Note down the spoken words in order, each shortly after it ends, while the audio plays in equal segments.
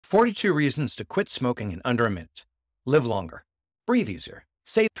42 reasons to quit smoking in under a minute. Live longer. Breathe easier.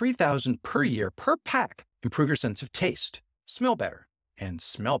 Save $3,000 per year per pack. Improve your sense of taste. Smell better. And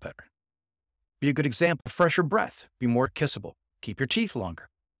smell better. Be a good example of fresher breath. Be more kissable. Keep your teeth longer.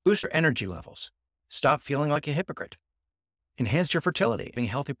 Boost your energy levels. Stop feeling like a hypocrite. Enhance your fertility. Having a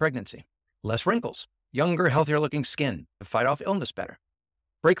healthy pregnancy. Less wrinkles. Younger, healthier looking skin. To fight off illness better.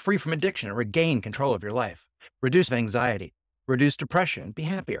 Break free from addiction and regain control of your life. Reduce anxiety. Reduce depression. Be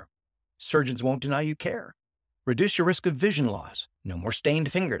happier. Surgeons won't deny you care. Reduce your risk of vision loss. No more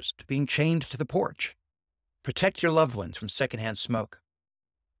stained fingers to being chained to the porch. Protect your loved ones from secondhand smoke.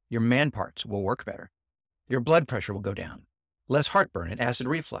 Your man parts will work better. Your blood pressure will go down. Less heartburn and acid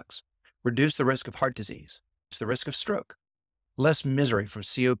reflux. Reduce the risk of heart disease. Reduce the risk of stroke. Less misery from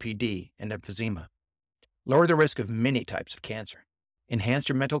COPD and emphysema. Lower the risk of many types of cancer. Enhance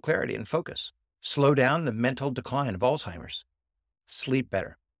your mental clarity and focus. Slow down the mental decline of Alzheimer's. Sleep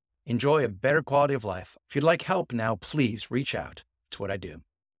better. Enjoy a better quality of life. If you'd like help now, please reach out. It's what I do.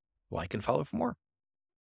 Like and follow for more.